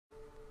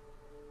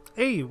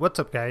Hey, what's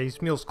up guys?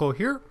 Muleskull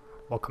here.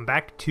 Welcome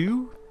back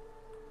to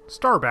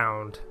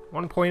Starbound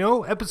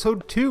 1.0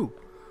 Episode 2.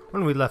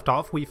 When we left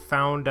off, we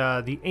found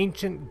the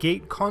ancient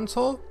gate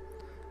console,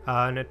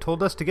 and it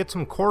told us to get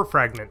some core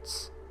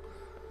fragments.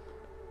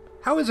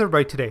 How is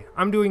everybody today?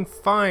 I'm doing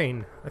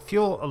fine. I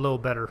feel a little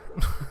better.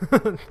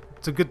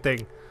 It's a good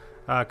thing,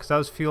 because I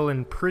was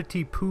feeling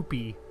pretty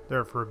poopy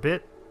there for a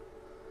bit.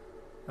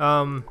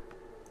 I'm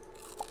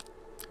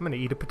gonna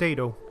eat a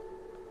potato.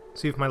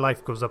 See if my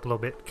life goes up a little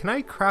bit. Can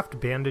I craft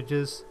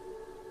bandages?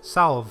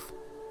 Salve.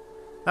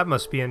 That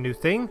must be a new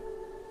thing.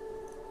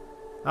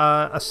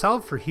 A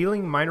salve for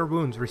healing minor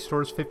wounds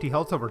restores 50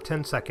 health over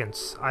 10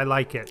 seconds. I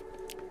like it.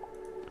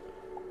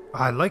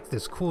 I like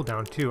this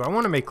cooldown too. I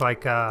want to make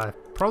like,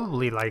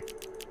 probably like,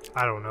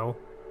 I don't know,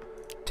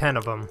 10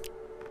 of them.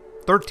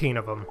 13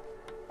 of them.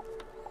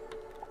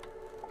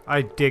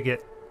 I dig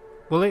it.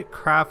 Will it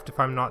craft if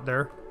I'm not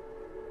there?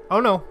 Oh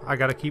no, I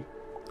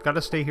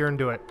gotta stay here and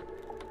do it.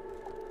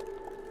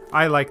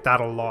 I like that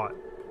a lot.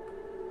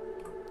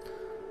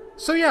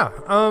 So yeah,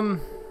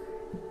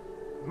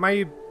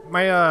 my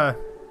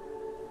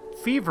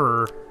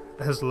fever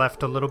has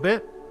left a little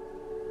bit.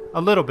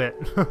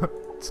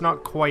 It's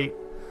not quite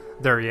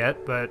there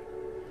yet, but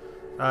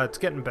it's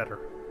getting better.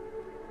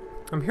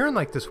 I'm hearing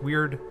like this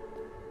weird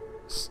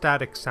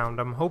static sound.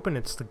 I'm hoping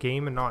it's the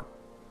game and not...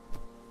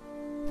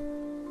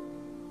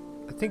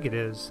 I think it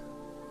is.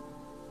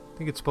 I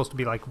think it's supposed to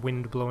be like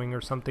wind blowing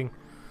or something.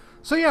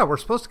 So yeah, we're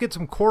supposed to get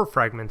some core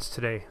fragments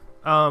today.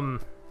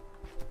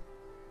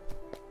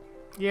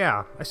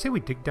 Yeah, I say we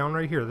dig down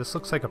right here. This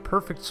looks like a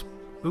perfect...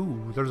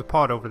 Ooh, there's a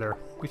pod over there.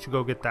 We should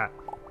go get that.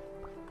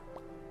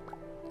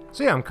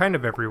 So yeah, I'm kind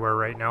of everywhere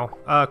right now.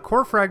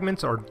 Core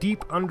fragments are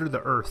deep under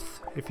the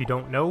earth, if you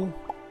don't know.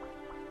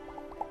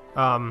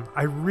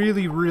 I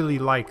really, really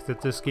like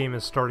that this game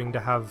is starting to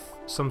have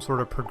some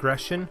sort of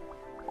progression.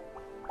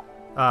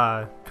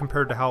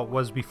 Compared to how it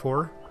was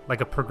before.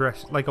 Like a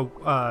progression, like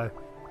a,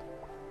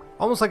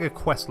 almost like a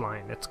quest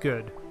line. It's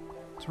good.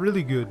 It's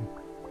really good.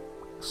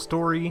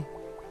 Story.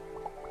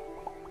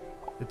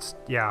 It's,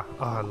 yeah.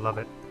 Oh, I love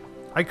it.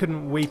 I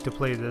couldn't wait to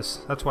play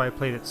this. That's why I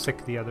played it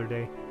sick the other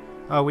day.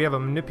 We have a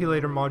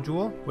manipulator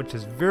module, which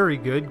is very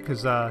good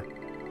because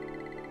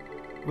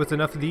with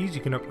enough of these,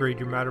 you can upgrade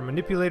your matter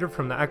manipulator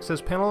from the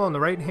access panel on the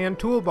right-hand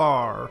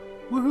toolbar.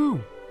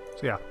 Woohoo!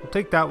 So yeah, we'll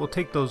take that. We'll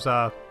take those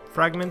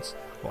fragments.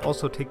 We'll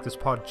also take this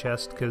pod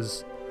chest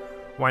because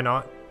why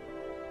not?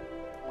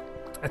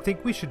 I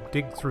think we should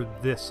dig through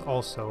this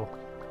also.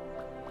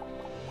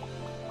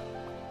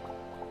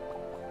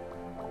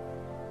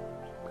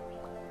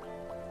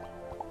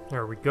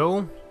 There we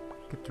go.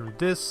 Get through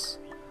this.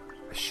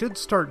 I should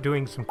start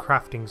doing some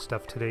crafting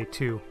stuff today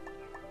too.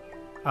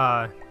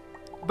 But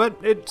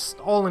it's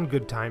all in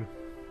good time.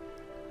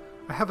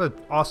 I have an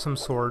awesome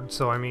sword,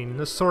 so I mean,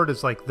 this sword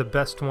is like the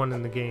best one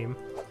in the game.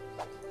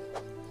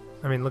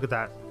 I mean, look at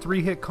that.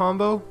 3-hit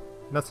combo?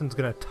 Nothing's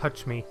gonna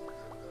touch me.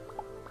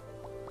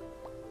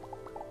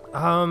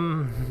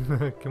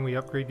 Can we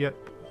upgrade yet?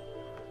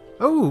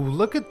 Oh,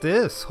 look at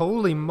this!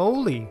 Holy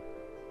moly!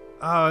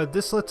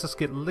 This lets us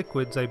get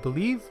liquids, I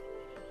believe.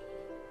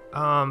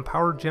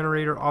 Power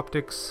generator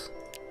optics.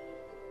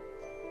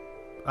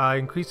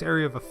 Increase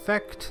area of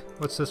effect.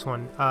 What's this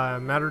one?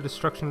 Matter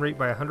destruction rate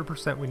by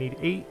 100%. We need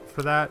 8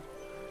 for that.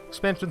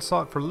 Expansion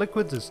slot for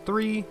liquids is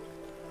 3.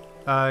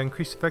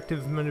 Increase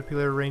effective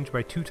manipulator range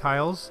by 2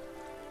 tiles.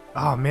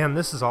 Oh man,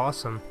 this is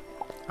awesome.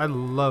 I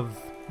love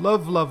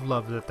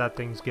that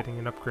thing's getting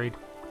an upgrade.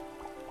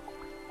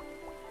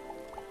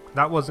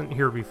 That wasn't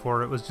here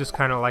before. It was just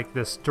kind of like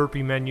this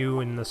derpy menu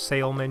in the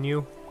sale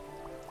menu.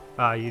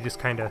 You just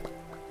kind of...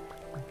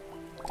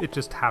 It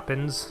just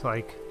happens.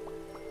 Like,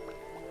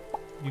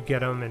 you get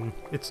them and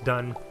it's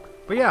done.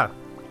 But yeah,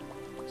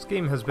 this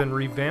game has been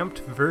revamped.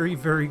 Very,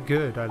 very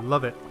good. I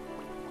love it.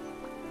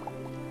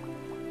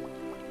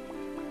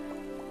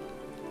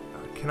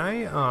 Can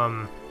I,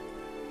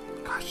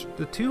 Gosh,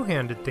 the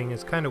two-handed thing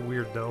is kind of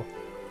weird, though.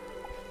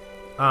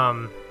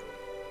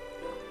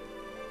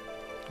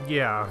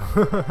 Yeah.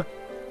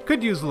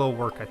 Could use a little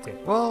work, I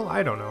think. Well,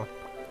 I don't know.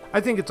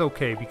 I think it's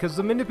okay, because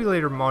the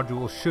manipulator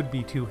module should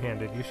be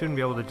two-handed. You shouldn't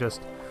be able to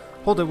just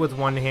hold it with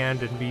one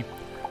hand and be,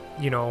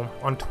 you know,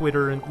 on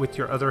Twitter and with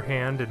your other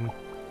hand and,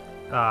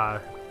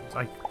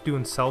 like,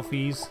 doing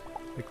selfies.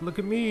 Like, look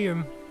at me,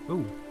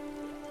 ooh.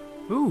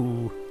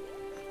 Ooh.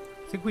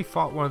 I think we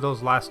fought one of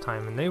those last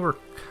time, and they were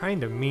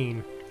kind of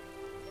mean.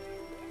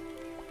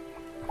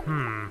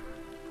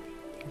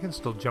 I can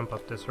still jump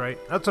up this, right?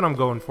 That's what I'm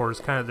going for, is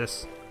kind of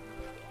this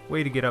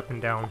way to get up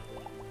and down.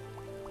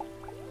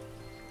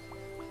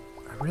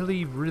 I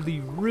really, really,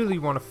 really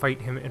want to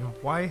fight him, and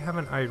why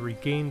haven't I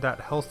regained that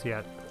health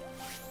yet?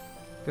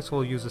 Guess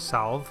we'll use a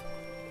salve.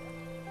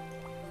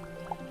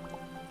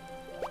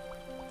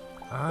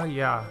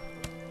 Yeah.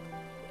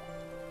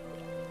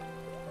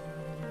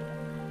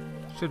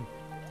 Should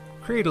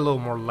create a little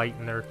more light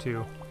in there,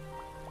 too.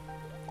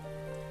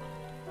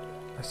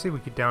 I say we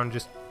get down and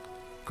just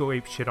go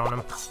ape shit on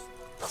him.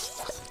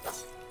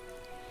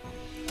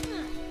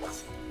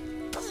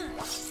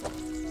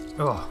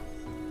 Oh,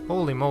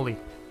 holy moly.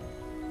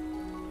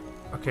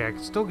 Okay, I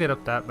can still get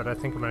up that, but I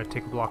think I'm going to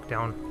take a block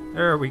down.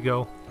 There we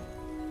go.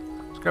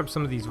 Let's grab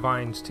some of these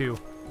vines, too.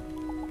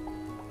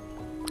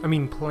 I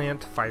mean,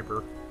 plant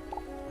fiber.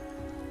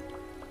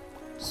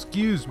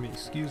 Excuse me.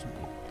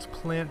 It's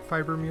plant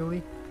fiber,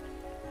 Muley.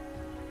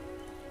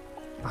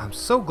 I'm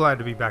so glad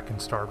to be back in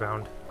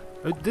Starbound.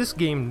 This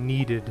game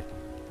needed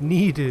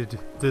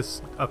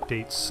this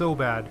update so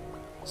bad.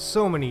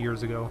 So many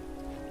years ago.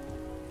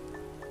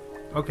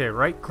 Okay,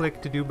 right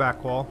click to do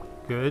back wall.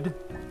 Good.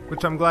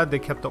 Which I'm glad they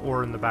kept the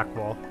ore in the back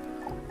wall.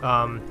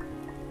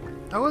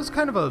 That was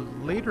kind of a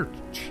later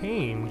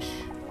change.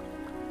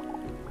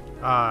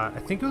 I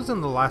think it was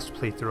in the last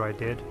playthrough I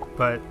did,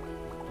 but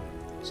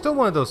still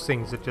one of those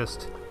things that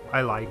just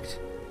I liked.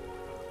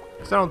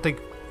 Because I don't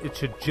think it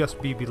should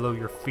just be below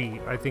your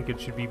feet. I think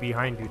it should be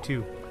behind you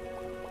too.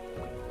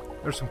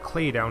 There's some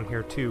clay down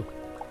here too.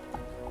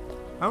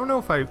 I don't know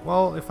if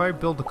if I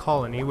build a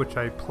colony, which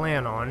I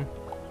plan on,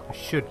 I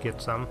should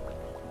get some.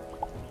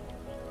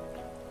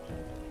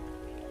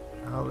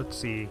 Let's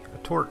see, a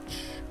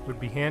torch would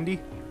be handy.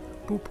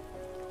 Boop.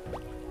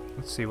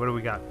 Let's see, what do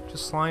we got?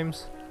 Just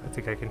slimes? I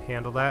think I can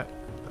handle that.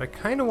 But I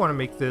kind of want to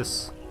make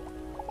this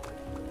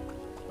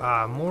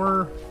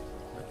more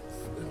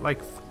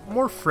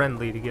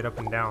friendly to get up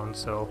and down,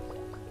 so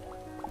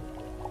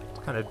let's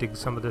kind of dig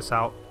some of this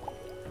out.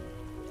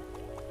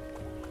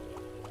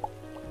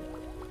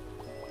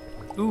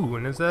 Ooh,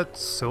 and is that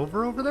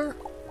silver over there?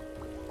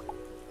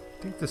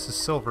 I think this is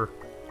silver.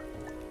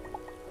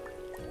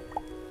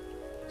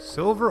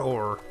 Silver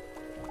ore.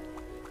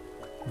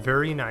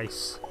 Very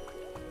nice.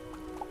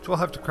 So we'll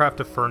have to craft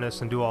a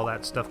furnace and do all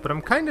that stuff, but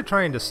I'm kind of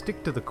trying to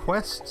stick to the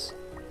quests.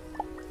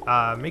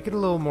 Make it a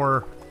little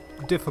more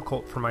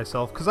difficult for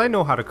myself, because I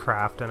know how to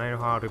craft and I know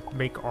how to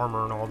make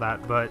armor and all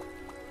that, but...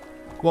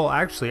 Well,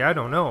 actually, I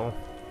don't know.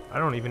 I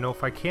don't even know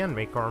if I can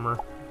make armor.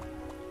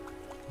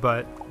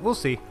 But, we'll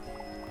see.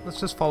 Let's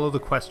just follow the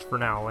quest for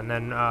now, and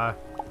then,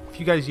 if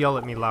you guys yell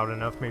at me loud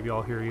enough, maybe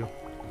I'll hear you.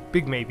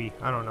 Big maybe.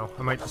 I don't know.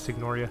 I might just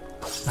ignore you.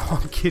 No,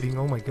 I'm kidding.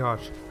 Oh my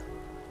gosh.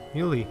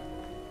 Muley,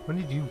 when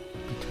did you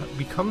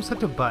become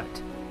such a butt?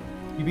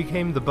 You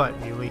became the butt,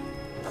 Muley.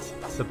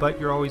 The butt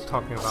you're always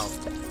talking about.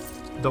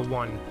 The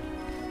one.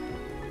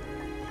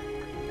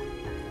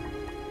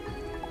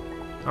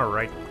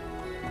 Alright.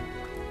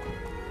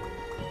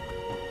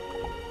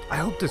 I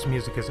hope this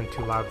music isn't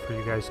too loud for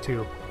you guys,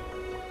 too.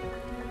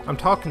 I'm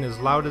talking as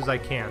loud as I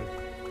can.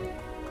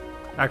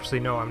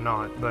 Actually, no, I'm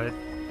not, but...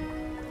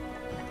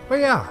 But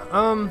yeah,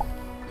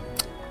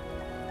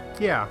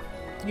 yeah,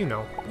 you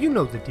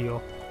know the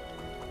deal.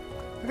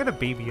 I got a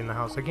baby in the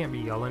house, I can't be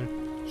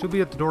yelling. She'll be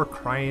at the door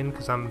crying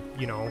because I'm,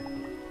 you know,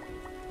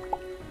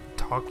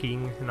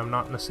 talking and I'm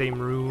not in the same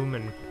room,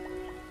 and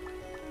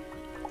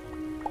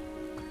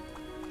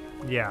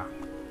yeah.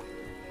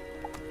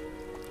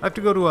 I have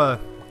to go to a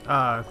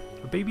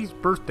baby's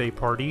birthday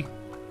party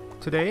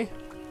today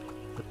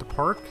at the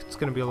park. It's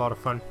gonna be a lot of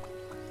fun.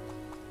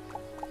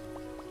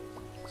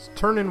 It's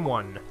turning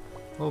 1.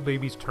 Little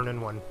baby's turning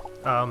 1.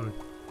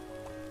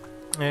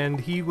 And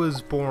he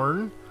was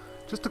born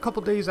just a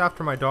couple days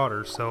after my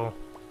daughter, so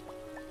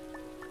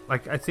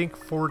like I think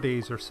 4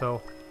 days or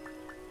so,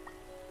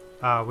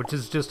 which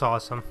is just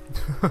awesome.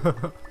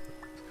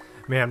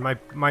 Man,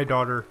 my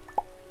daughter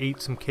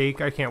ate some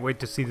cake. I can't wait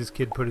to see this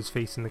kid put his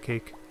face in the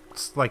cake.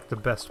 It's like the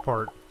best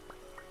part.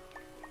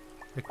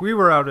 Like, we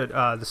were out at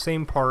the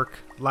same park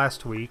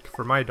last week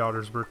for my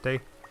daughter's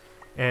birthday,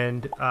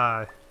 and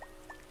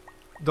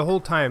the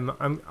whole time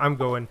I'm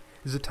going,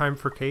 is it time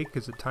for cake?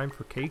 Is it time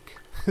for cake?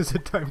 Is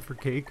it time for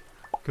cake?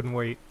 Couldn't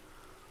wait.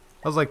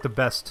 That was like the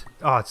best.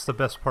 Oh, it's the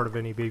best part of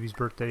any baby's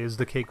birthday is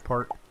the cake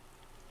part.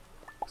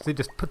 So they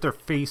just put their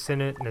face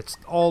in it and it's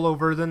all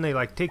over. Then they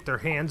like take their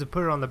hands and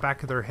put it on the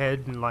back of their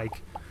head and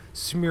like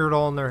smear it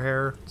all in their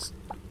hair.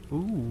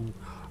 Ooh,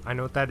 I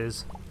know what that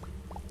is.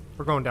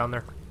 We're going down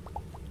there.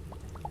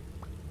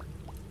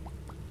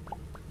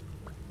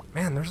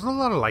 Man, there's a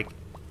lot of like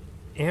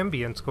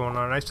ambience going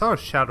on. I saw a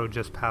shadow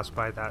just pass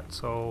by that,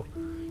 so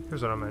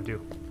here's what I'm gonna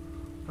do.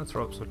 Let's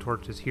throw up some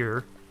torches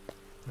here.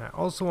 And I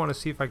also want to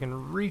see if I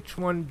can reach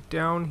one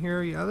down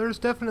here. Yeah, there's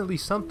definitely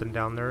something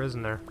down there,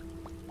 isn't there?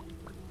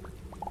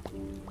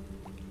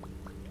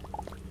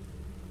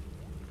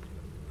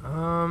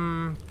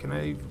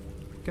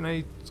 Can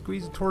I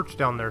squeeze a torch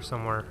down there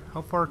somewhere?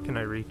 How far can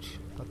I reach?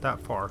 Not that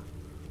far.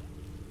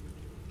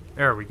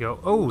 There we go.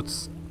 Oh,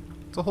 it's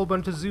a whole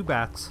bunch of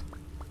Zubats.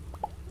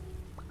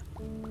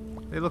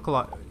 They look a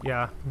lot,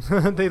 yeah,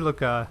 they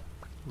look a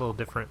little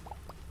different.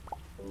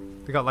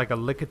 They got like a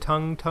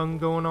lick-a-tongue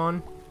going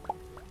on.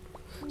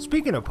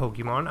 Speaking of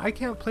Pokemon, I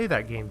can't play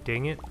that game,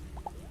 dang it.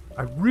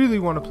 I really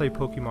want to play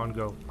Pokemon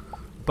Go,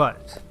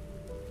 but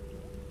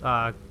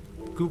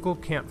Google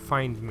can't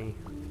find me.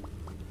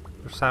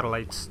 Their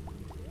satellite's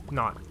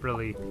not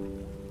really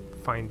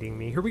finding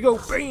me. Here we go,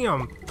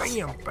 bam,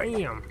 bam,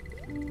 bam.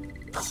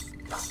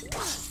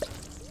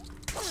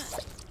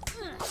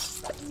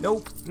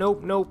 Nope,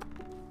 nope, nope.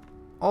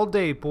 All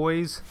day,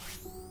 boys.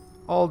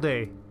 All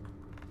day.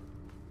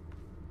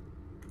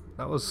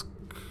 That was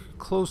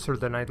closer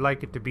than I'd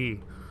like it to be.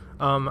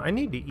 I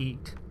need to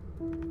eat.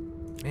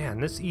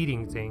 Man, this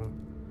eating thing.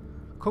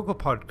 Cocoa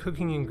pod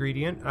cooking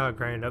ingredient.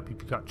 Grind up.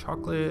 You've got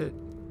chocolate.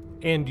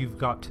 And you've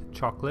got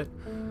chocolate.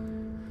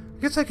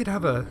 I guess I could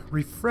have a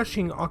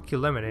refreshing Ocu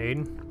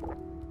lemonade.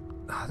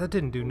 That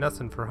didn't do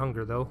nothing for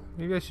hunger, though.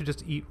 Maybe I should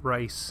just eat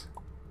rice.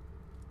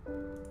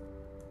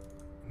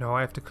 No,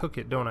 I have to cook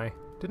it, don't I?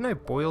 Didn't I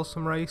boil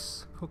some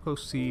rice? Cocoa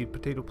seed,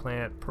 potato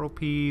plant, pearl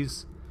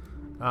peas.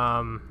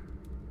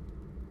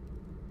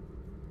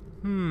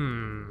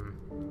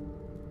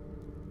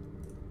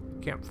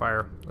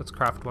 Campfire. Let's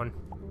craft one.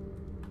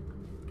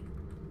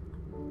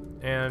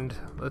 And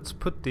let's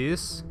put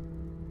this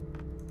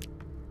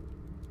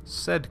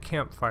said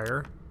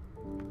campfire.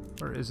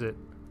 Where is it?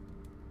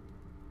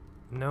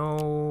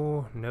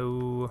 No.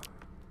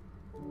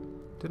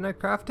 Didn't I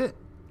craft it?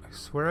 I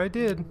swear I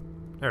did.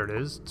 There it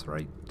is. It's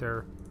right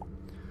there.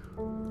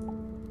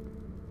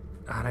 And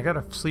I got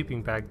a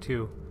sleeping bag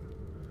too.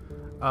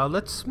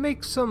 Let's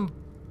make some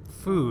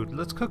food.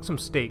 Let's cook some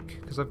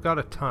steak, because I've got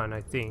a ton, I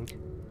think.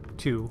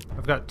 2.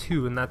 I've got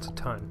 2, and that's a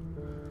ton.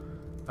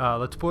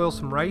 Let's boil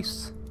some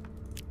rice.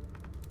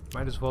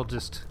 Might as well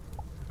just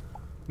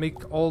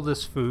make all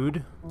this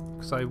food,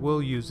 because I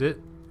will use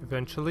it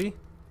eventually.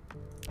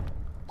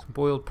 Some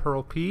boiled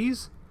pearl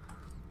peas.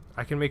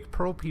 I can make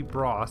pearl pea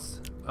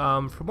broth.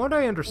 From what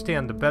I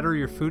understand, the better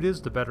your food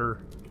is, the better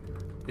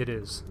it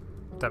is.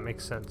 If that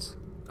makes sense.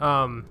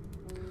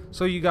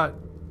 So you got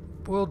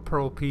boiled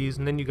pearl peas,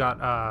 and then you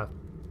got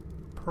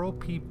pearl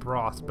pea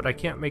broth, but I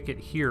can't make it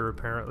here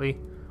apparently,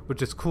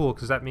 which is cool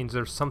because that means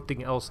there's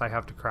something else I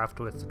have to craft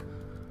with.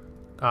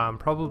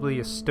 Probably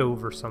a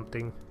stove or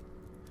something.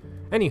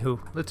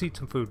 Anywho, let's eat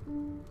some food.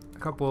 I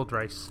got boiled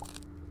rice.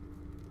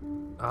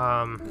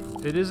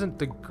 It isn't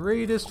the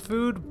greatest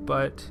food,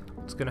 but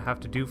it's gonna have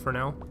to do for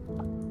now.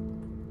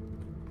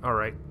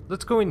 Alright,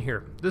 let's go in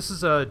here. This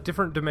is a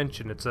different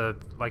dimension. It's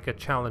like a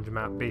challenge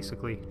map,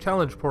 basically.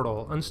 Challenge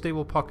portal,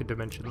 unstable pocket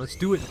dimension. Let's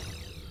do it.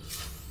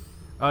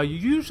 You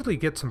usually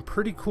get some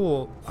pretty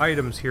cool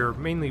items here,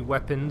 mainly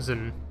weapons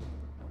and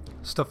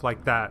stuff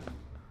like that,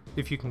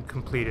 if you can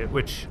complete it,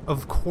 which,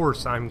 of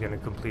course, I'm gonna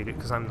complete it,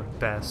 because I'm the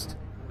best.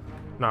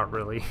 Not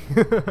really.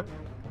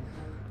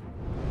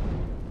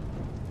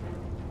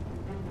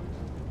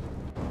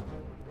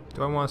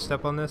 Do I want to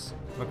step on this?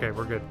 Okay,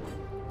 we're good.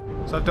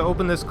 So I have to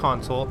open this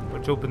console,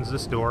 which opens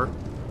this door,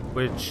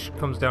 which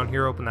comes down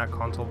here, open that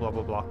console, blah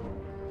blah blah.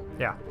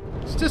 Yeah,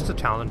 it's just a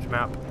challenge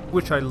map,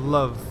 which I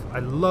love. I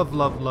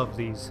love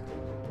these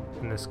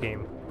in this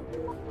game.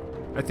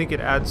 I think it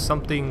adds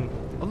something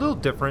a little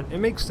different. It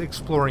makes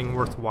exploring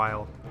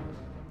worthwhile.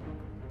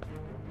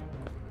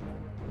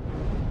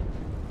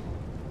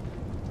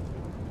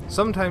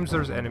 Sometimes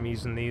there's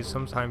enemies in these,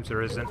 sometimes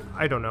there isn't.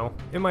 I don't know.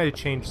 It might have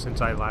changed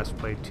since I last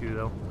played too,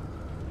 though.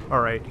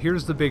 Alright,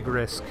 here's the big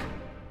risk.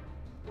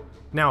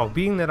 Now,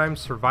 being that I'm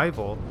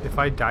survival, if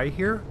I die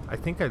here, I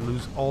think I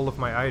lose all of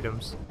my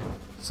items.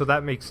 So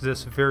that makes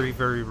this very,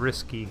 very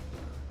risky.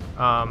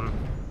 We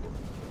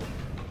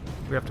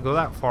have to go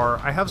that far.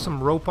 I have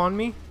some rope on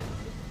me.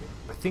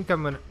 I think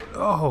I'm gonna...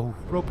 Oh,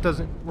 rope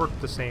doesn't work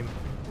the same.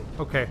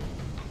 Okay.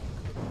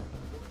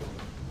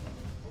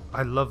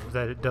 I love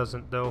that it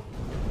doesn't, though.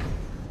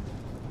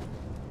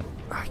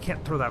 I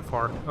can't throw that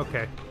far.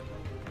 Okay.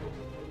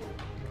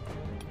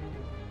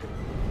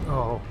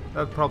 Oh,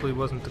 that probably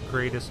wasn't the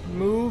greatest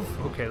move.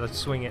 Okay, let's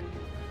swing it.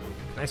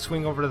 Can I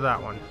swing over to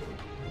that one?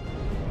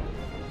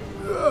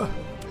 Ugh.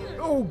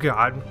 Oh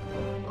god.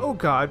 Oh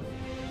god.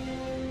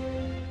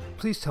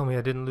 Please tell me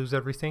I didn't lose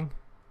everything.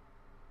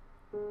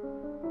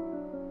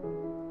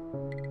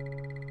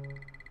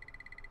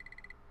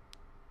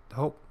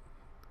 Oh.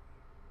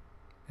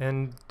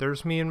 And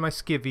there's me and my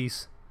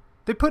skivvies.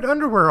 They put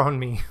underwear on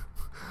me.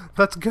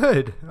 That's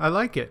good. I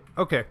like it.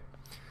 Okay.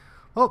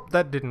 Well,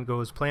 that didn't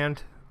go as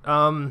planned.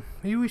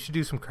 Maybe we should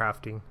do some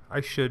crafting.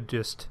 I should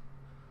just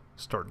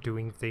start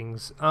doing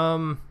things.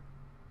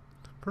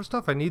 First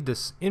off, I need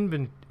this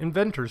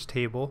inventor's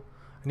table.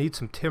 I need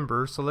some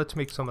timber, so let's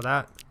make some of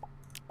that.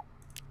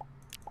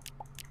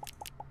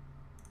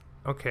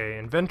 Okay,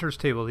 inventor's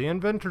table. The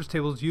inventor's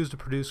table is used to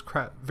produce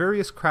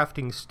various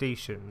crafting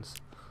stations.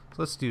 So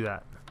let's do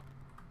that.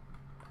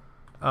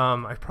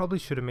 I probably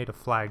should have made a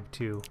flag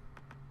too.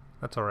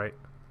 That's alright.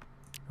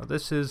 Now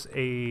this is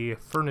a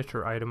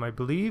furniture item, I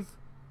believe.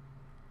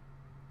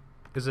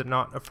 Is it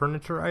not a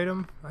furniture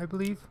item, I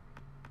believe?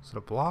 Is it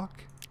a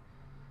block?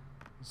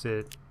 Is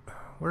it...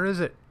 Where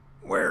is it?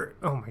 Where?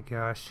 Oh my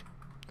gosh.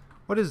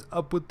 What is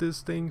up with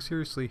this thing?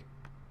 Seriously.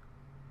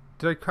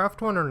 Did I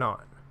craft one or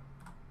not?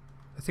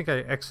 I think I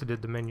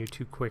exited the menu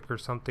too quick or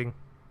something.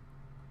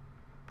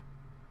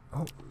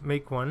 Oh,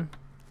 make one.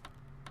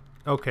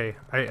 Okay,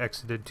 I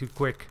exited too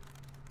quick.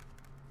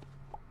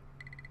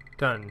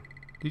 Done.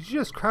 Did you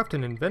just craft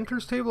an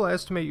inventor's table? I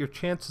estimate your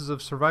chances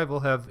of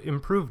survival have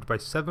improved by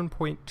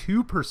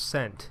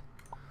 7.2%.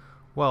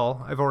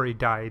 Well, I've already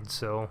died,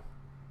 so...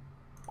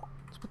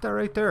 Let's put that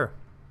right there.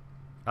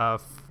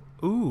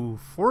 Ooh,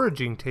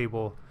 foraging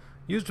table.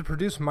 Used to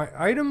produce my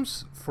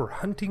items for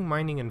hunting,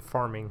 mining, and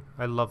farming.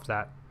 I love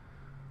that.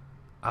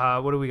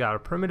 What do we got? A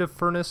primitive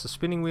furnace, a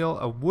spinning wheel,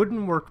 a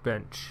wooden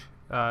workbench.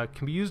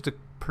 Can be used to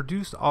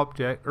produce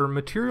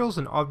materials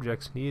and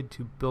objects needed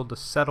to build a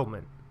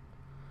settlement.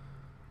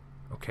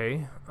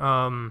 Okay.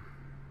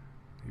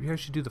 Maybe I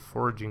should do the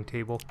foraging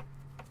table.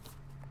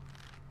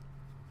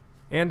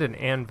 And an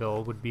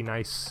anvil would be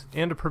nice.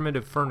 And a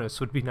primitive furnace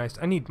would be nice.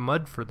 I need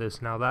mud for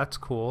this now. That's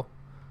cool.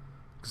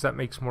 Because that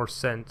makes more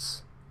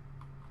sense.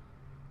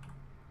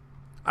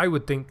 I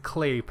would think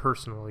clay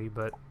personally,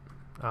 but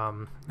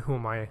who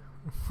am I?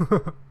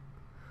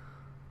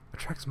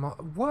 Attracts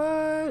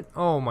what?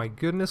 Oh my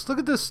goodness, look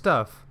at this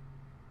stuff.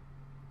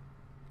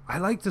 I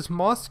like this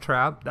moth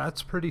trap.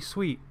 That's pretty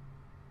sweet.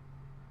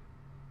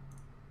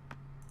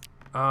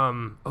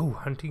 Oh,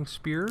 hunting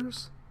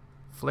spears,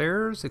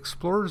 flares,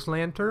 explorer's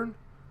lantern.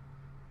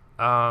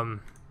 Oh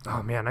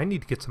man, I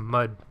need to get some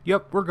mud.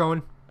 Yep, we're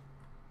going.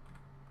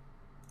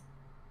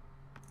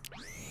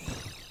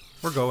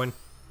 We're going.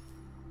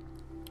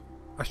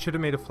 I should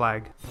have made a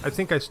flag. I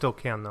think I still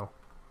can though.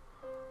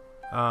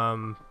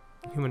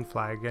 Human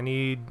flag. I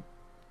need...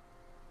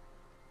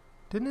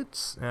 Didn't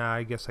it?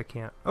 I guess I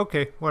can't.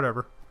 Okay,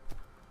 whatever.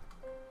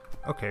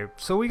 Okay,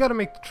 so we gotta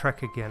make the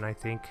trek again, I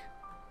think.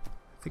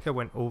 I think I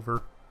went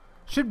over.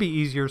 Should be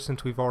easier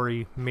since we've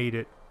already made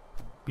it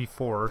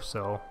before,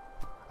 so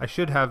I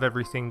should have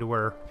everything to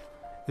where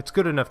it's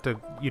good enough to,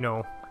 you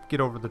know, get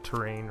over the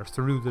terrain or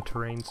through the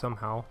terrain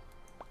somehow.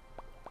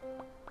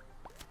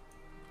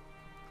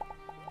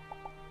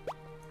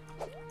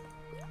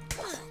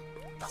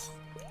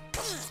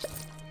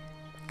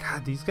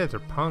 God, these guys are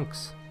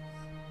punks.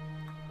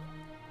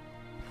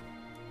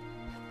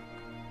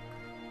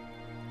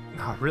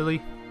 Oh, really?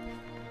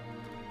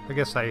 I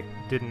guess I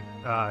didn't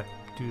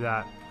do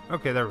that.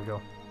 Okay, there we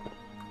go.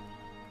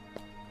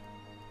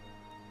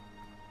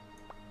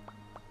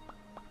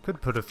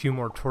 Could put a few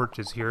more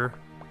torches here.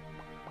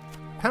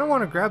 Kind of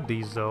want to grab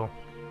these though,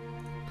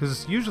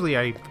 because usually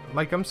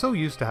I'm so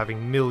used to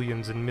having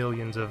millions and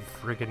millions of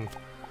friggin'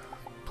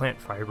 plant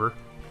fiber.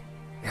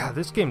 Yeah,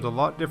 this game's a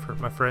lot different,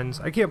 my friends.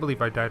 I can't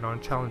believe I died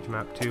on challenge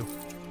map too.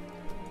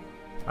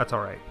 That's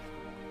alright.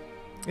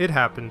 It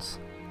happens.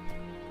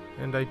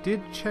 And I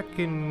did check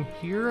in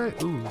here.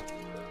 Ooh.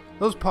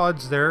 Those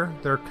pods there,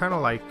 they're kind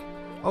of like...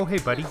 Oh, hey,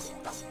 buddy.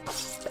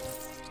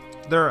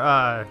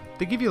 They're,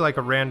 they give you like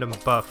a random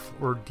buff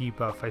or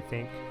debuff, I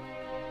think.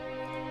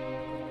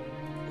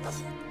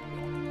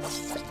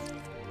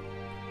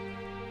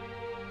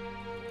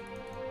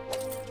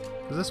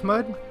 Is this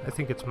mud? I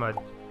think it's mud.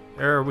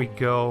 There we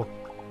go.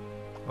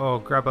 Oh,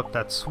 grab up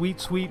that sweet,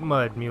 sweet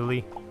mud,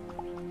 Muley.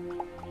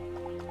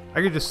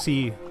 I could just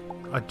see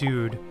a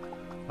dude,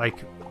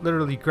 like,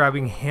 literally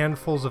grabbing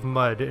handfuls of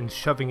mud and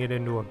shoving it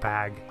into a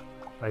bag.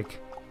 Like,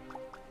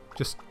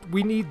 just,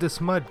 we need this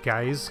mud,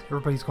 guys.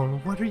 Everybody's going,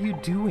 what are you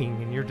doing?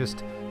 And you're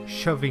just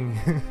shoving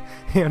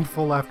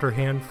handful after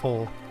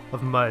handful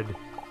of mud.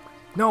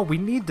 No, we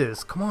need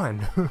this. Come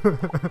on.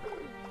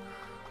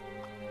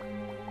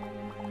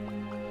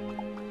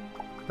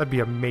 That'd be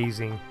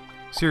amazing.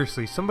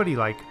 Seriously, somebody,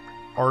 like,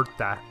 art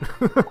that.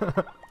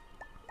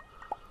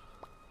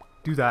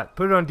 Do that.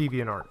 Put it on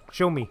DeviantArt.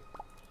 Show me.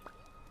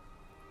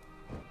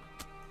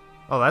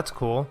 Oh, that's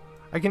cool.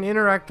 I can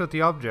interact with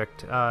the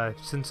object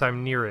since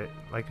I'm near it.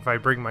 Like if I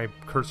bring my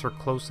cursor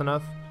close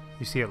enough,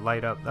 you see it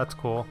light up. That's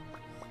cool.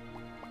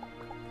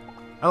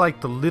 I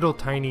like the little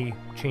tiny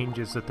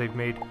changes that they've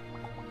made.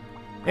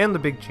 And the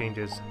big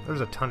changes.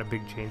 There's a ton of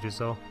big changes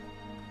though.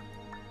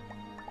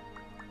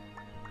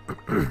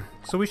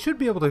 So we should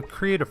be able to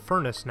create a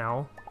furnace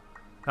now.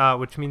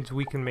 Which means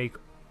we can make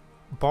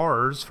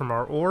bars from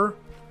our ore.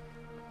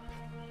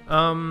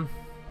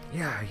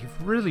 Yeah, you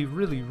really,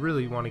 really,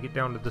 really want to get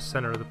down to the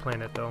center of the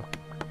planet, though.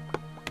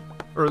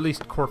 Or at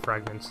least core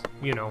fragments.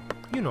 You know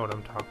what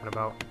I'm talking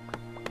about.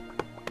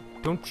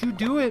 Don't you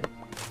do it!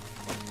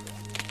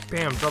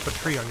 Bam, drop a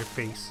tree on your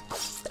face.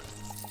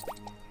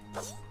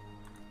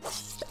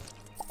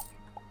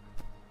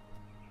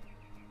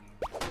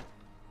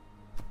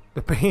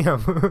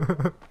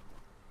 Bam!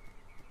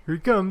 Here he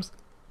comes.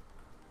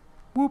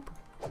 Whoop!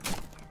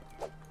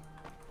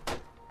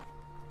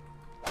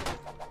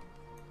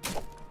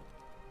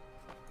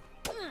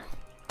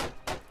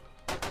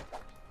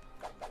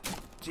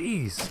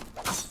 Jeez,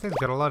 this guy's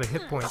got a lot of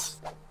hit points.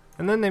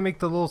 And then they make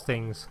the little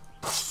things.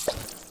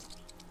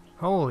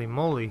 Holy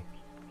moly.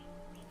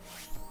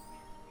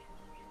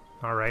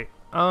 Alright,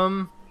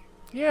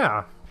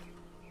 yeah.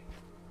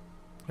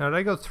 Now did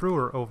I go through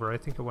or over? I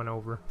think I went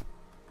over.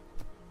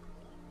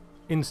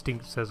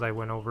 Instinct says I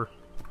went over.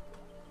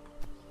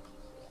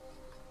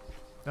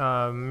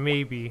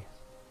 Maybe.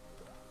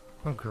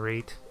 Oh,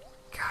 great.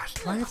 Gosh,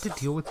 do I have to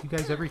deal with you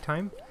guys every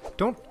time?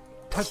 Don't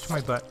touch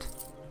my butt.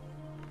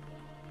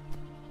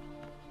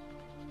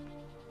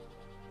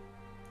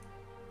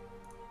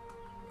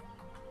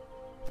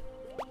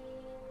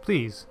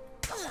 Please.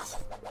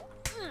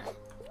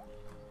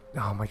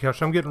 Oh my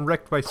gosh, I'm getting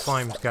wrecked by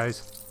slimes,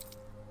 guys.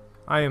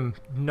 I am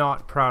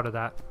not proud of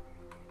that.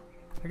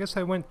 I guess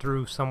I went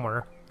through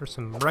somewhere. There's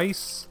some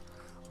rice.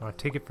 I'll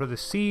take it for the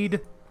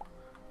seed.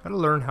 Gotta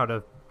learn how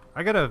to...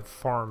 I gotta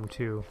farm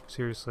too,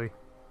 seriously.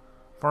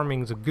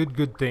 Farming's a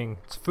good thing.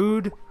 It's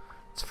food,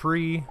 it's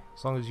free,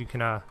 as long as you can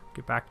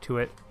get back to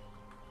it.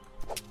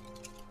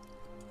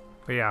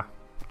 But yeah,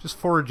 just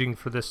foraging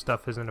for this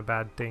stuff isn't a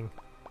bad thing.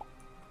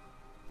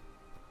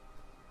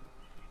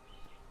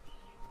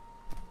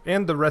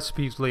 And the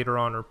recipes later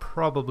on are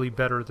probably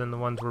better than the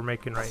ones we're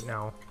making right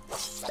now.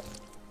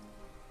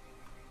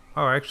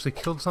 Oh, I actually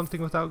killed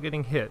something without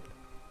getting hit.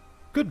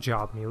 Good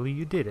job, Muley,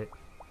 you did it.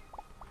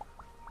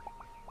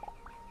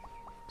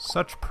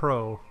 Such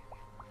pro.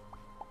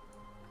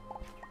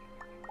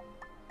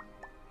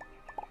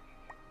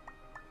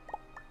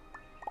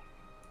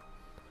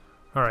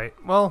 Alright,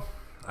 well,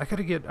 I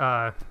gotta get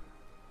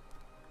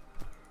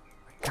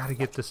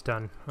this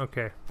done.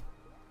 Okay.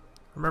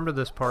 Remember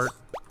this part.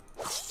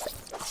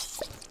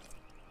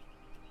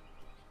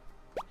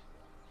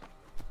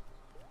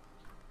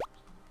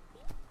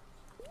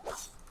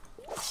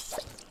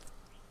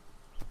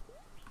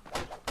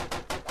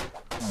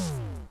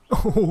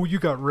 Oh, you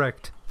got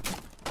wrecked.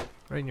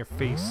 Right in your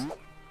face.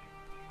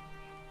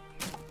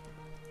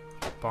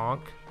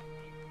 Bonk.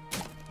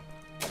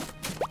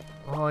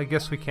 Well, I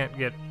guess we can't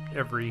get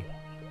every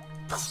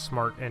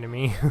smart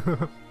enemy.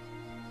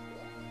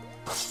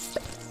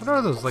 What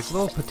are those, like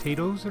little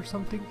potatoes or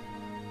something?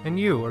 And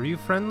you, are you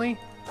friendly?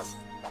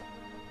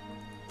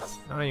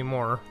 Not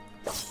anymore.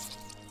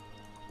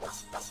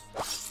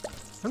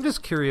 I'm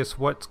just curious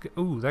what's...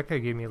 Ooh, that guy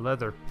gave me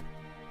leather.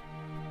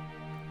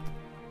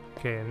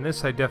 Okay, and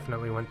this I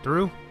definitely went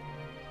through.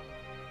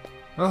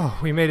 Oh,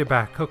 we made it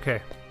back.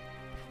 Okay.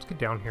 Let's get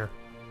down here.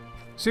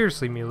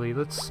 Seriously, Muley,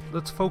 let's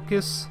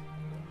focus.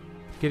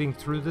 Getting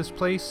through this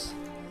place.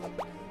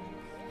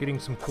 Getting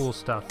some cool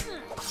stuff.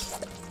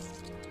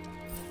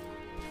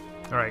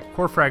 Alright,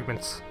 core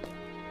fragments.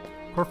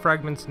 Core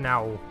fragments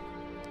now.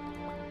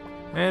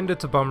 And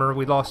it's a bummer,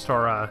 we lost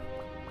our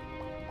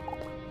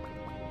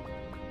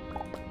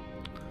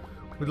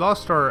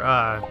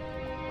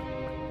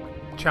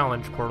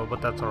challenge portal,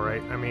 but that's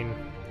alright. I mean,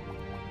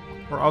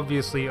 we're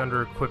obviously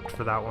under-equipped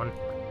for that one.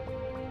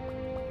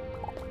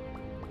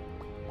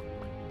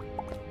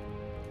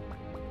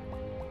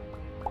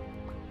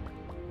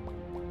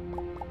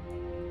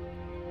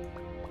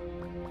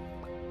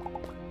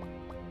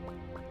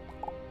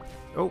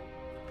 Oh.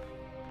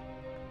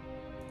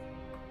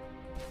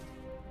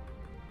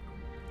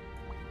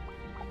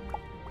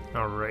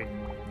 Alright.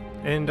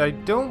 And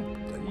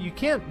you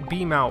can't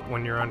beam out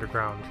when you're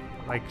underground,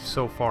 like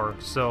so far,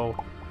 so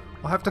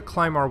we'll have to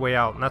climb our way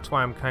out, and that's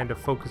why I'm kind of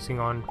focusing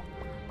on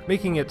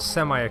making it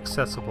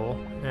semi-accessible.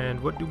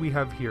 And what do we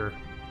have here?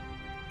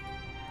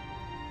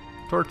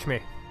 Torch me.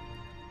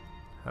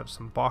 Have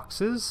some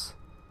boxes.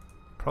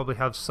 Probably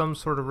have some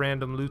sort of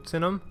random loots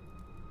in them.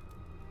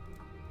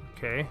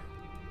 Okay.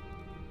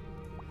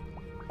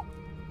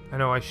 I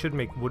know I should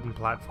make wooden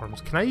platforms.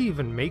 Can I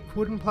even make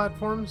wooden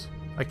platforms?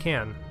 I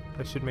can.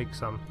 I should make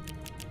some.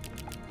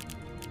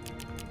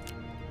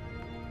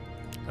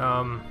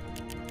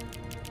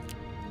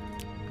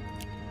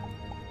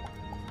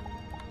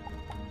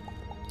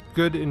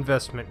 Good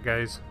investment,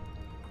 guys.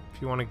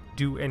 If you want to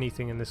do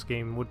anything in this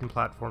game, wooden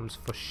platforms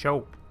for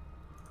show.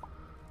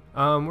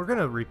 We're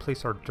gonna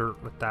replace our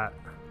dirt with that.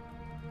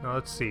 Now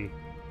let's see.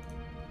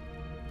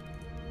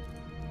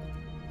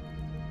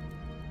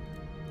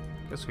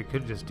 Guess we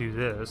could just do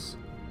this.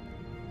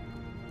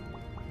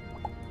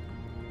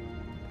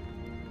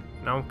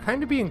 Now I'm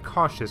kind of being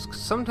cautious,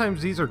 because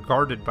sometimes these are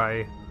guarded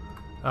by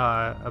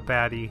a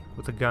baddie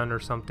with a gun or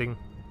something.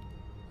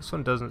 This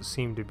one doesn't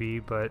seem to be,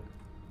 but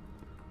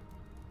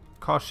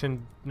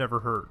caution never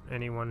hurt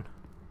anyone.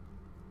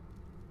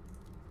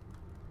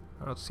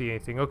 I don't see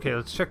anything. Okay,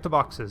 let's check the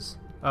boxes.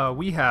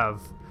 We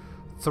have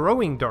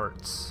throwing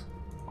darts.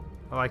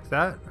 I like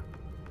that.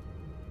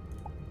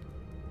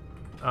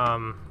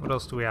 What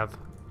else do we have?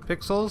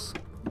 Pixels,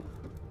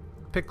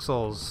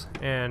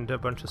 and a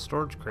bunch of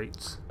storage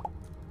crates,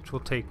 which we'll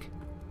take.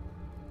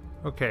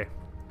 Okay.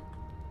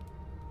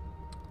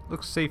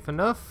 Looks safe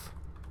enough.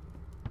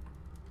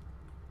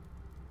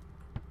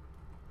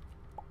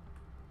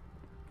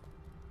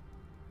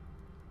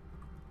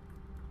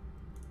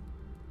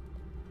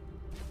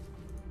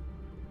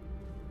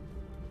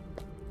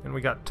 And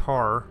we got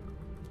tar.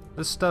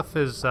 This stuff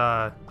is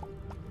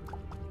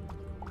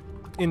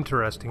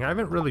interesting. I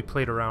haven't really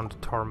played around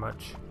tar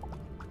much.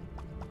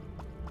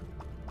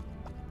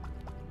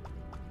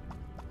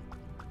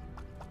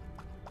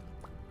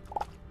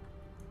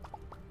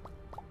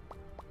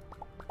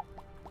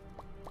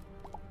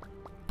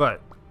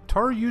 But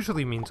tar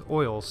usually means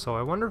oil, so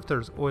I wonder if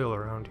there's oil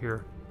around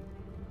here.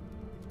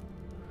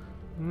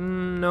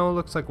 No,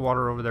 looks like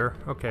water over there.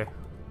 Okay,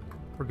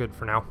 we're good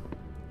for now.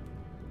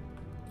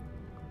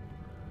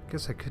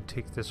 Guess I could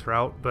take this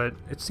route, but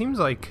it seems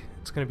like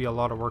it's going to be a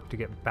lot of work to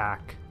get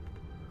back.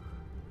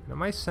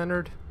 Am I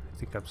centered? I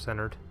think I'm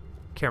centered,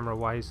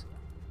 camera-wise.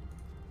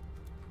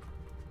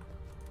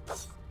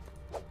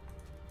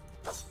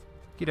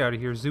 Get out of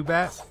here,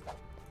 Zubat.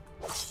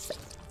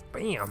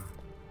 Bam!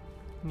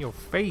 In your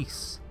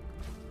face.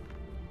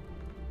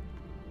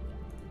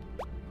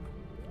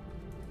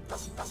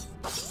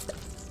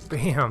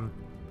 Bam.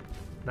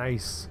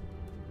 Nice.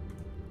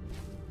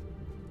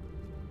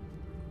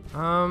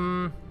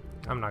 I'm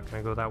not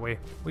gonna go that way.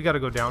 We gotta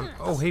go down.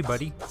 Oh, hey,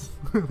 buddy.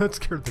 That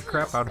scared the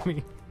crap out of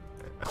me.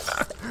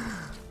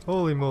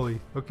 Holy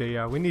moly. Okay,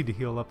 yeah, we need to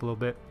heal up a little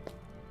bit.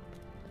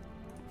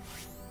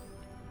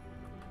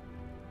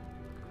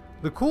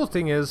 The cool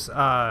thing is,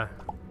 when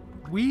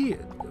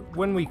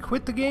we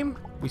quit the game,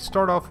 we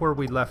start off where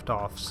we left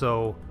off,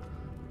 so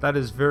that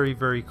is very,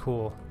 very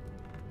cool.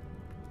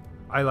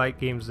 I like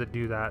games that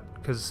do that,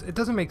 because it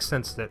doesn't make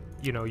sense that,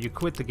 you know, you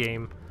quit the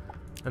game,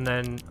 and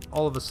then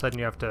all of a sudden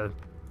you have to,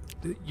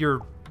 you're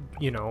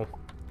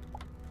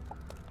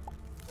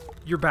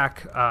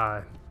back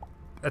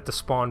at the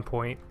spawn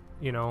point,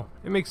 you know.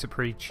 It makes it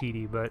pretty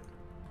cheaty, but...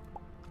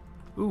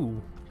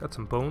 Ooh, got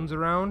some bones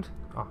around.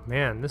 Oh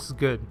man, this is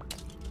good.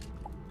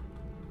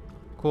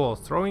 Cool,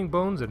 throwing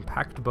bones and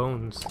packed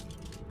bones.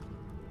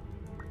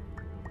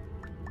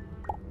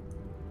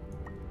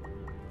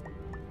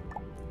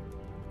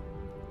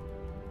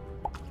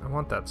 I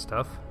want that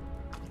stuff.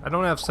 I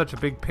don't have such a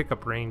big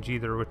pickup range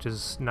either, which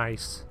is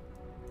nice.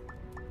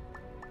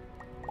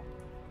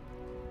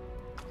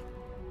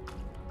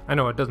 I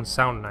know it doesn't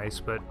sound nice,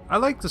 but I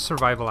like the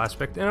survival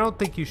aspect, and I don't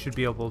think you should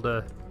be able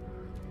to,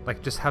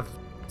 like, just have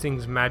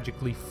things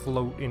magically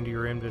float into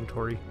your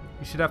inventory.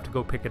 You should have to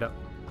go pick it up.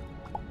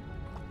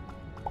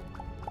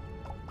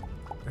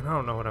 And I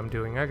don't know what I'm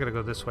doing. I gotta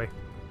go this way.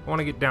 I want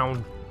to get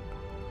down.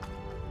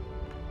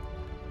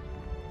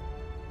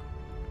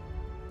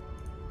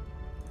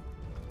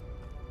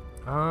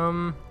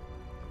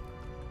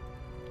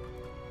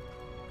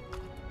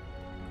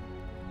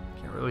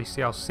 Can't really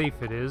see how safe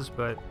it is,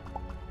 but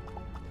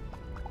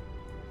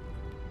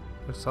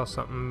I saw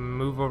something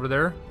move over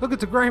there. Look,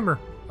 it's a Grimer!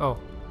 Oh.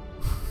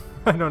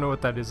 I don't know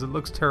what that is. It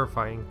looks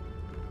terrifying.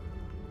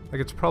 Like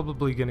it's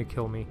probably gonna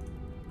kill me.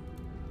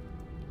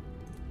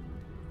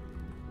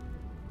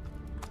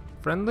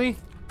 Friendly?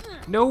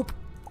 Nope.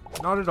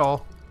 Not at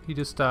all. He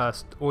just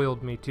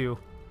oiled me too.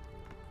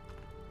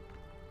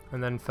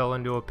 And then fell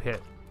into a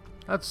pit.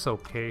 That's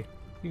okay.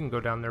 You can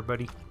go down there,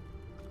 buddy.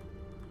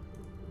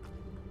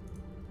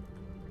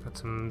 Got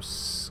some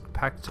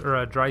packed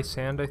or dry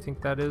sand, I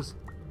think that is.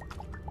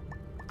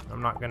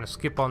 I'm not gonna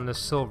skip on this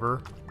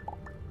silver.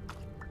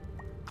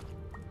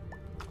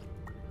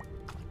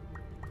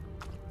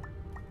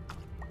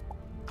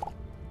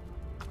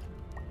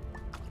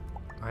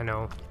 I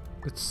know.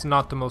 It's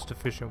not the most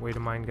efficient way to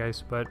mine,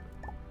 guys, but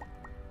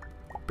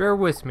bear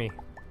with me.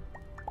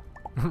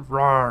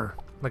 Rawr!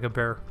 Like a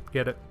bear.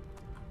 Get it?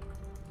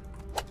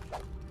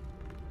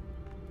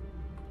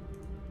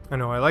 I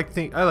know, I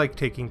like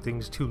taking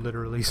things too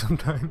literally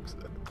sometimes.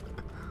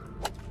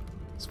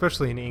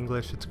 Especially in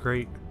English, it's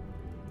great.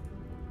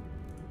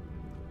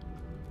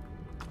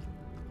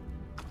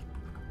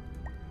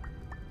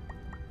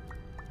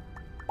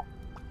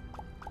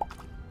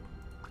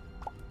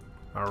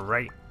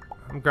 Alright.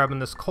 I'm grabbing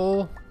this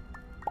coal.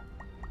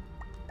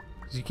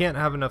 Because you can't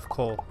have enough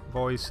coal. I've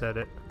always said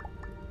it.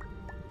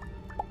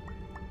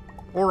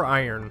 Or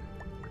iron.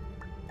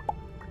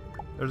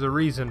 There's a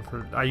reason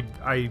for...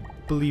 I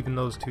believe in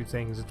those two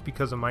things. It's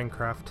because of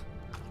Minecraft.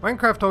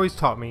 Minecraft always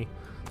taught me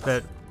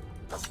that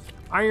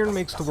iron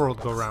makes the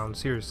world go round,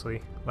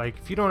 seriously. Like,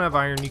 if you don't have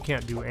iron, you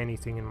can't do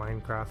anything in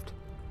Minecraft.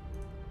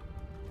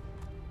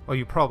 Well,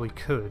 you probably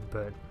could,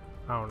 but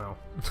I don't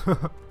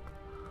know.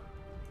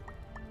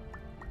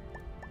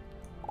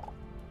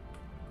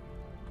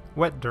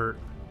 Wet dirt.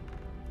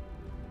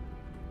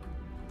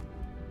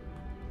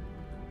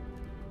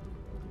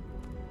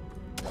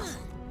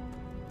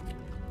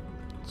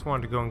 Just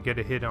wanted to go and get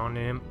a hit on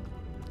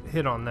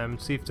them,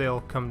 see if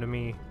they'll come to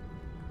me.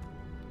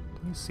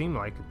 Doesn't seem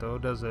like it though,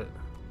 does it?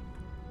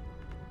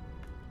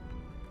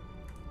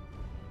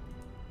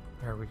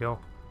 There we go.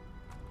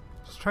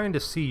 Just trying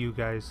to see you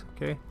guys,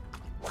 okay?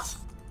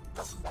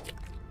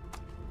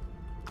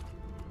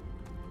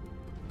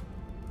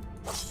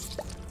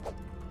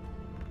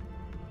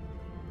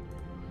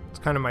 It's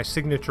kind of my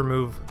signature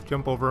move.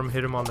 Jump over him,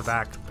 hit him on the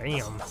back.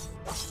 Bam!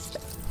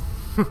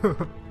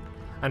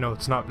 I know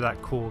it's not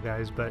that cool,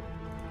 guys, but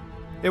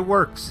it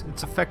works.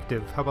 It's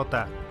effective. How about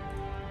that?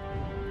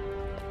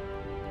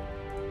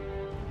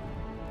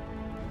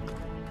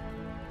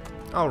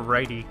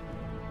 Alrighty.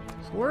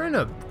 So we're in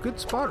a good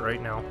spot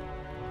right now.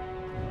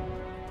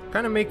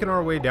 Kind of making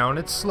our way down.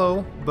 It's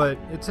slow, but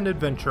it's an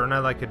adventure, and I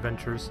like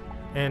adventures.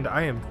 And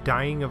I am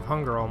dying of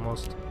hunger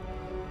almost.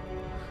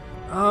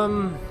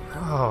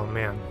 Oh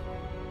man.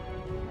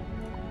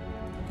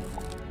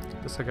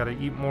 Guess I gotta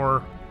eat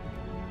more.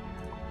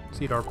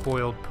 Let's eat our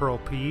boiled pearl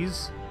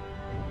peas.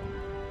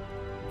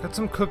 Got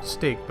some cooked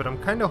steak, but I'm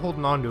kind of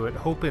holding on to it,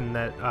 hoping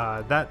that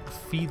that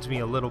feeds me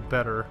a little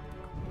better.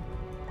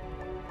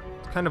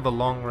 It's kind of a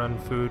long run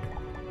food.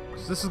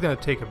 So this is gonna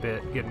take a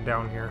bit getting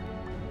down here.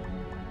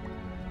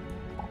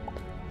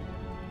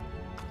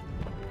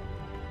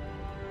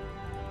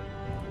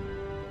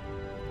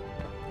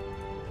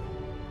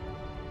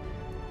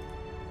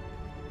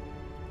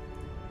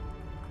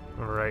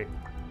 Alright.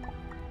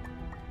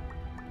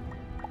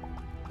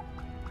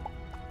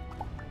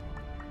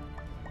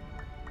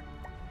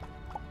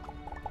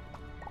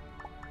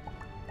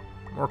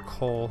 More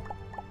coal.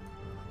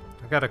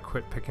 I gotta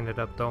quit picking it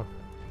up though.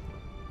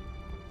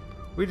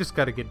 We just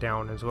gotta get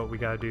down is what we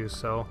gotta do,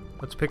 so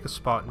let's pick a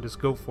spot and just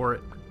go for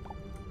it.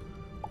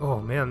 Oh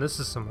man, this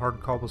is some hard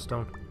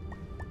cobblestone.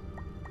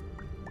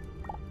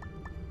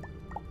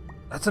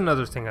 That's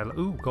another thing I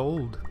ooh,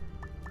 gold.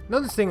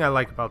 Another thing I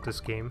like about this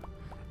game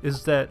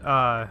is that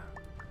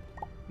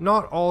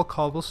not all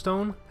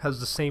cobblestone has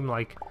the same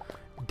like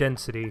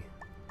density.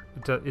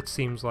 It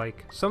seems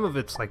like some of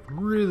it's like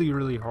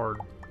really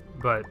hard,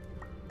 but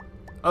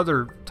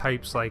other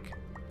types like,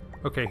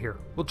 okay, here,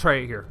 we'll try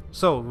it here.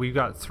 So we've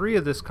got 3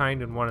 of this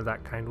kind and 1 of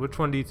that kind. Which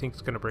one do you think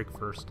is gonna break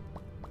first?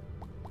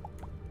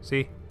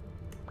 See,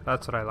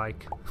 that's what I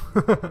like.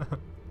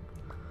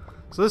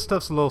 So this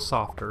stuff's a little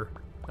softer.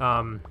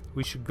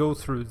 We should go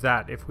through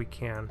that if we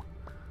can.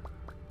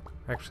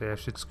 Actually, I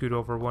should scoot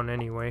over one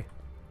anyway,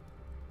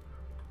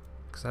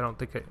 because I don't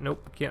think I...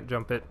 Nope, can't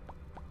jump it.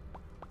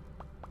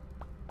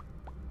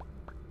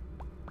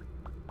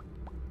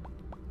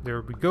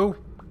 There we go.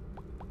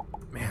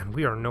 Man,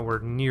 we are nowhere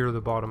near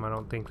the bottom, I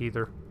don't think,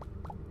 either.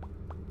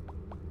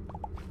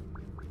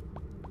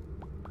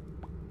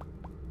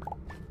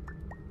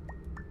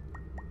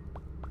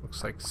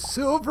 Looks like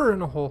silver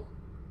in a hole.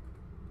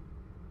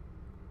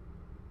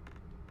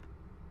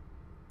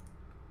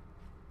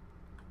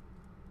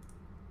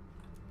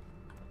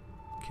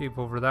 Cave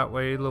over that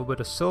way, a little bit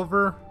of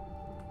silver.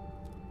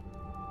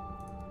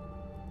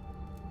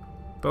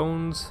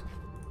 Bones.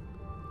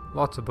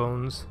 Lots of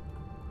bones.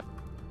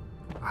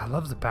 I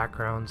love the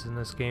backgrounds in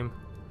this game.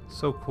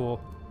 So cool.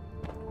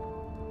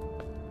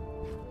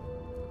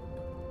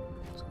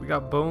 So we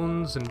got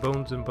bones and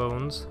bones and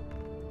bones.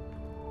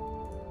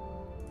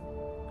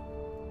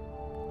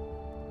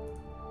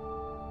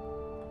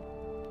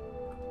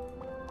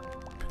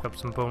 Pick up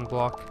some bone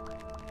block.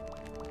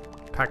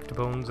 Packed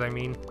bones, I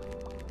mean.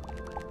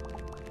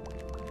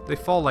 They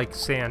fall like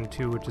sand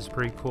too, which is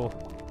pretty cool.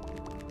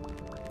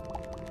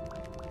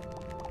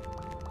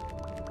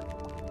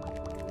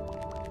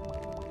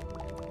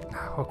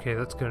 Okay,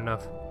 that's good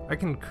enough. I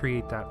can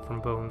create that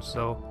from bones,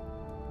 so...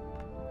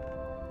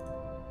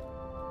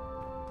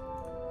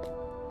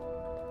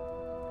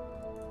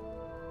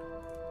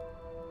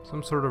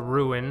 Some sort of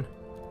ruin.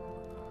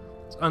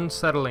 It's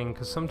unsettling,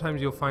 because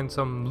sometimes you'll find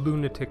some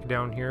lunatic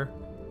down here.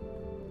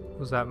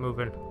 What's that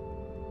moving?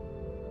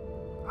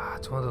 Ah,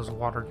 it's one of those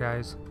water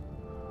guys.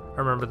 I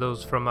remember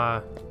those from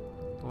the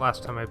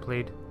last time I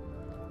played.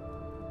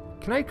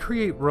 Can I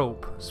create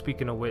rope,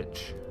 speaking of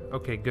which?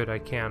 Okay, good, I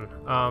can.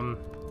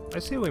 I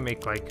say we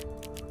make like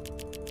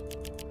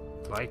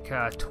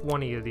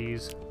 20 of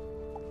these.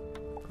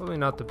 Probably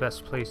not the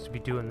best place to be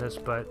doing this,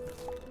 but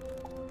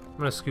I'm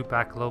gonna scoot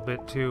back a little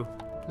bit too,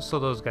 just so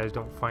those guys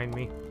don't find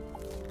me.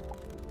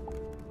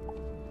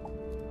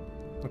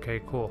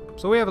 Okay, cool.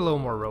 So we have a little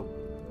more rope.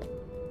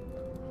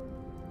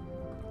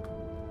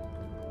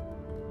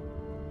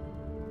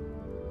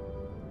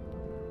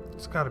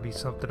 There's gotta be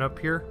something up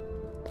here.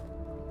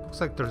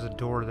 Looks like there's a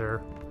door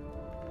there.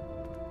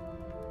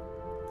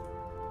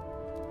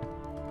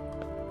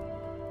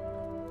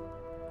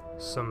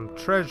 Some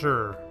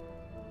treasure.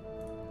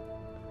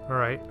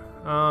 Alright.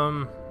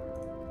 I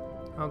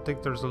don't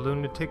think there's a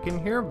lunatic in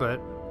here, but...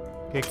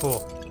 Okay,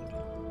 cool.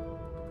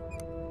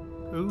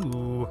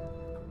 Ooh.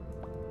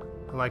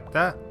 I like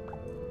that.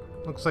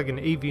 Looks like an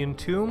avian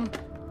tomb.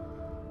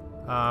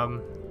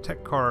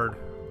 Tech card.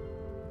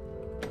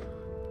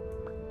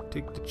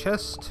 Take the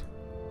chest.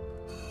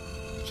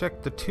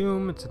 Check the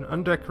tomb. It's an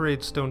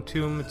undecorated stone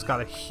tomb. It's got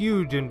a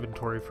huge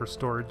inventory for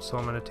storage, so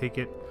I'm gonna take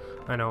it.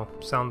 I know,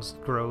 sounds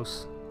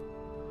gross.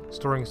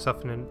 Storing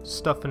stuff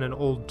in an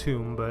old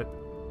tomb, but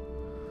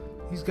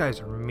these guys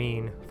are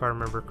mean, if I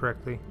remember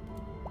correctly.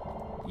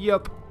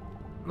 Yup.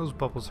 Those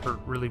bubbles hurt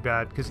really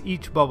bad, because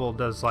each bubble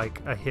does like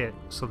a hit,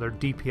 so their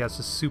DPS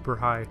is super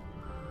high.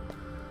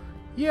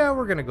 Yeah,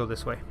 we're gonna go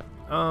this way.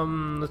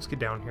 Let's get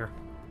down here.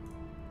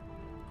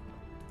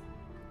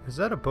 Is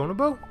that a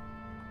bonobo?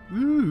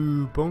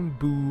 Ooh, bone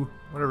boo,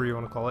 whatever you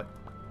want to call it.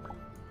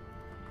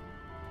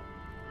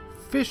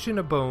 Fish in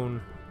a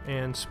bone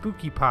and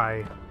spooky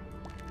pie.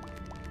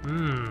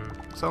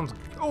 Sounds...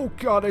 Oh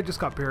god, I just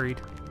got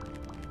buried.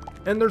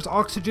 And there's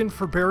oxygen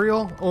for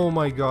burial? Oh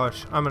my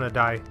gosh, I'm gonna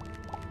die.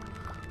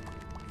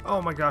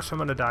 Oh my gosh, I'm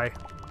gonna die.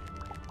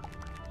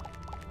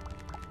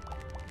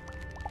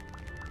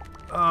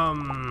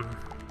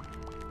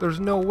 There's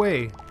no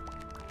way.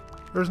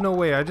 There's no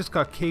way, I just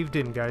got caved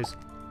in, guys.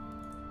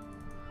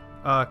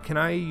 Can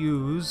I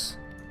use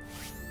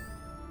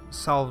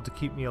salve to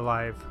keep me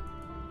alive?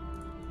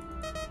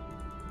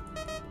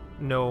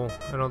 No,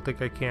 I don't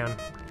think I can.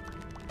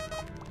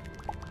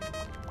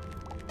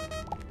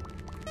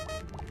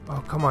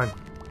 Oh, come on.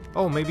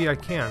 Oh, maybe I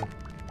can.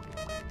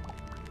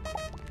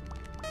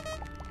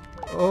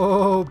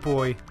 Oh,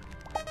 boy.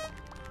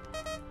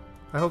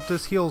 I hope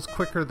this heals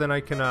quicker than I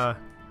can,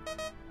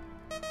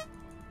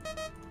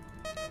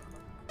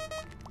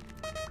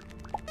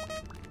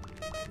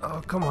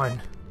 Oh, come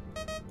on.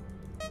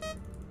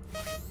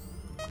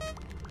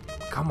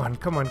 Come on,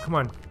 come on, come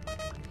on.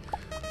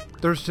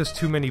 There's just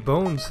too many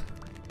bones.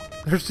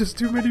 There's just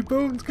too many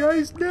bones,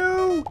 guys.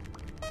 No!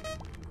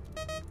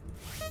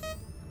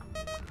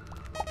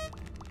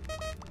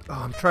 Oh,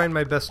 I'm trying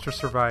my best to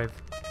survive.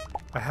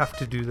 I have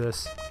to do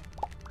this.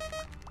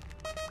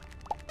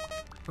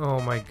 Oh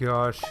my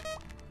gosh.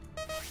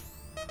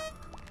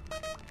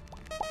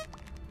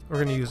 We're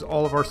gonna use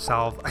all of our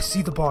salve. I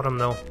see the bottom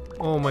though.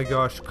 Oh my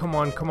gosh. Come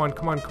on, come on,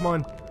 come on, come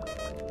on.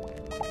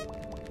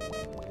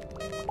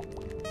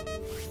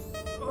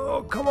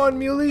 Oh, come on,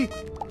 Muley.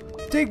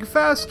 Dig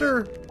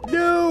faster.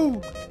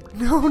 No!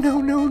 No, no,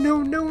 no,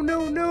 no, no,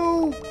 no,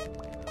 no!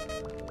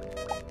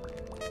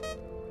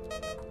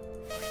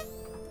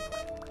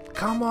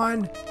 Come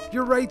on!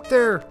 You're right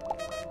there!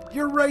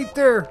 You're right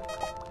there!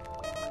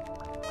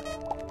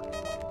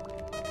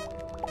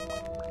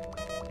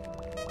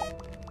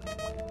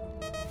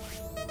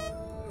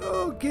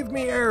 Oh, give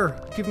me air!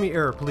 Give me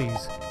air,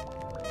 please.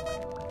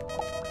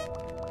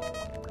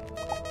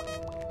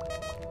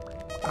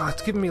 Ah,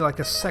 it's giving me like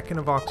a second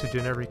of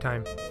oxygen every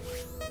time.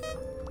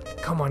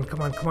 Come on,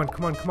 come on, come on,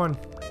 come on, come on.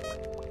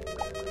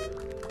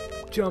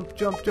 Jump,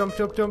 jump, jump,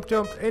 jump, jump,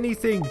 jump.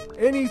 Anything,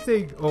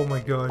 anything. Oh my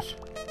gosh.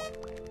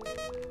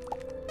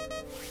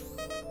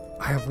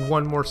 I have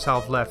one more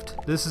salve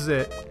left. This is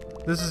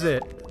it. This is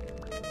it.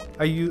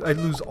 I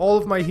lose all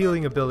of my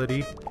healing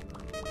ability,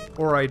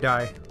 or I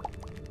die.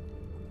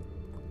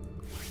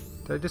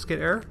 Did I just get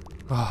air?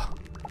 Oh.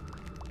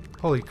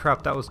 Holy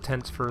crap, that was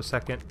tense for a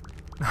second.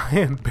 I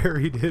am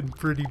buried in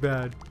pretty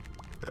bad.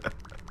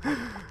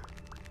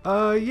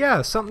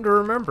 Yeah, something to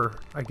remember,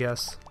 I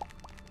guess.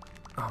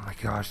 Oh my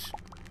gosh.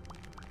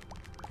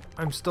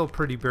 I'm still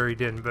pretty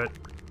buried in, but...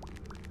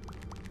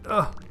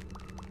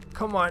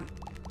 come on.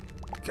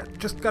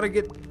 Just gotta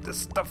get this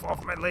stuff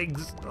off my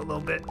legs a little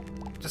bit.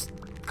 Just,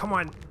 come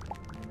on.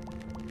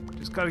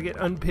 Just gotta get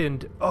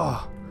unpinned.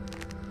 Oh.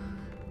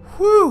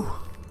 Whew.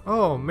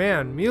 Oh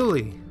man,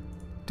 Muley.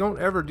 Don't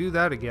ever do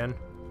that again.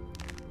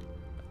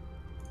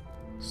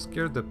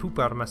 Scared the poop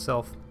out of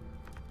myself.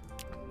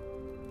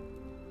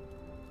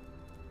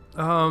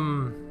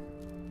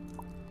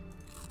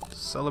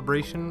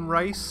 Celebration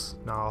rice?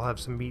 No, I'll have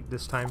some meat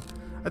this time.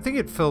 I think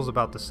it fills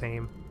about the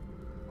same.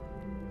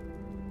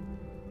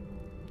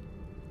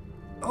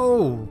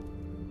 Oh!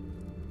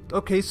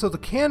 Okay, so the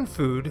canned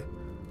food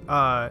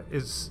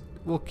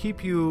will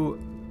keep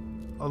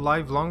you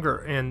alive longer,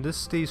 and this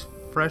stays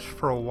fresh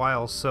for a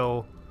while,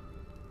 so...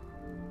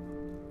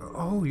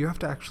 Oh, you have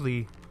to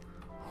actually...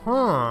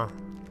 Huh.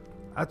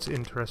 That's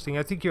interesting.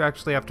 I think you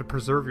actually have to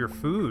preserve your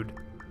food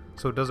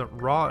so it doesn't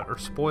rot or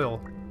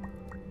spoil.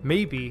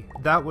 Maybe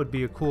that would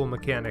be a cool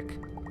mechanic.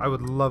 I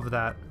would love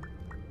that.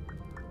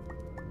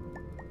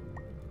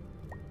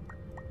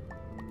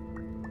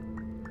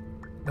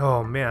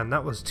 Oh man,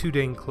 that was too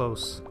dang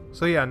close.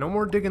 So yeah, no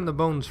more digging the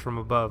bones from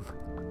above.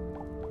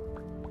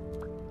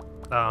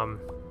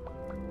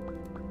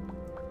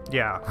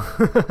 Yeah.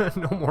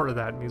 No more of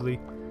that, Muley.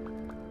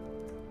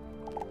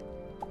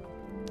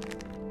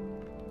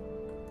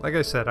 Like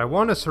I said, I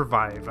want to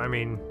survive. I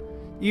mean,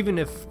 even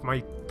if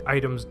my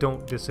items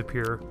don't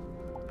disappear,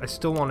 I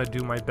still want to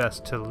do my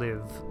best to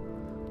live.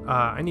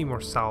 I need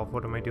more salve.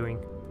 What am I doing?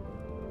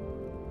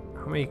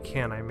 How many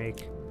can I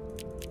make?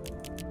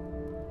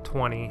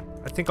 20.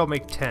 I think I'll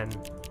make 10.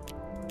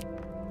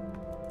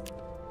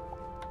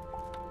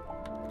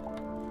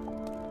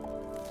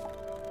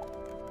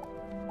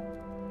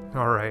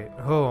 Alright.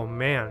 Oh,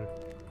 man.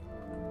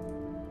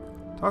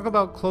 Talk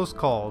about close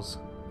calls.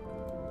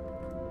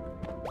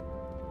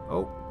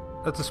 Oh,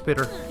 that's a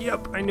spitter.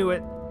 Yep, I knew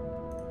it.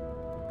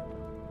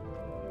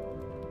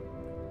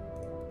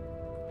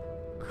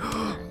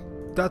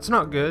 That's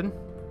not good.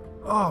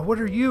 Oh, what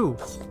are you?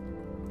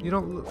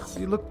 You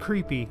look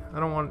creepy. I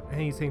don't want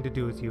anything to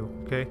do with you,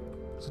 okay?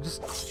 So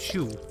just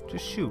shoo.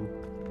 Just shoo.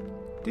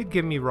 Did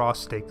give me raw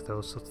steak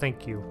though, so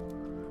thank you.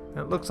 And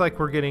it looks like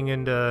we're getting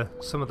into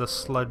some of the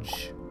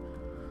sludge,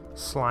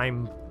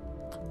 slime,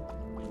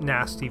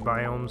 nasty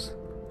biomes.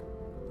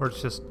 Where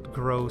it's just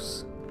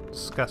gross,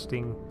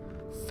 disgusting,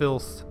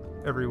 filth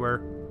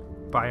everywhere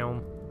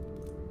biome.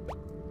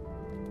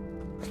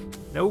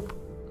 Nope.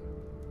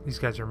 These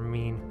guys are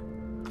mean.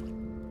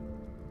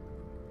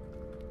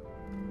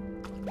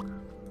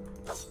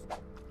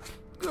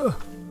 Ugh.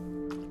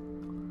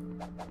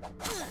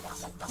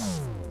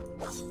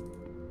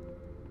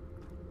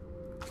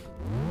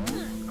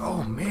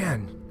 Oh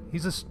man,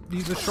 he's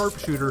a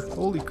sharpshooter.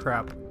 Holy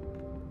crap.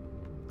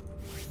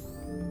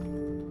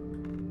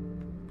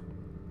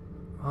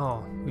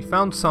 Oh, we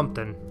found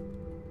something.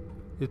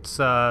 It's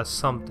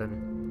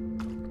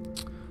something.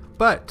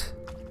 But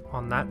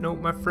on that note,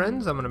 my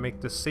friends, I'm gonna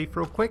make this safe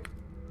real quick.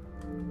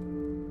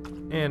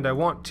 And I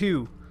want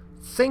to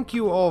thank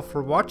you all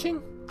for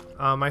watching.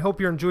 I hope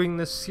you're enjoying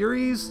this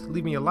series.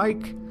 Leave me a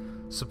like,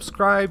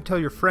 subscribe, tell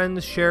your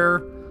friends,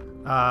 share.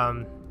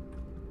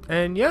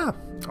 And yeah,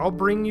 I'll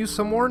bring you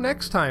some more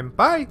next time.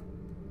 Bye!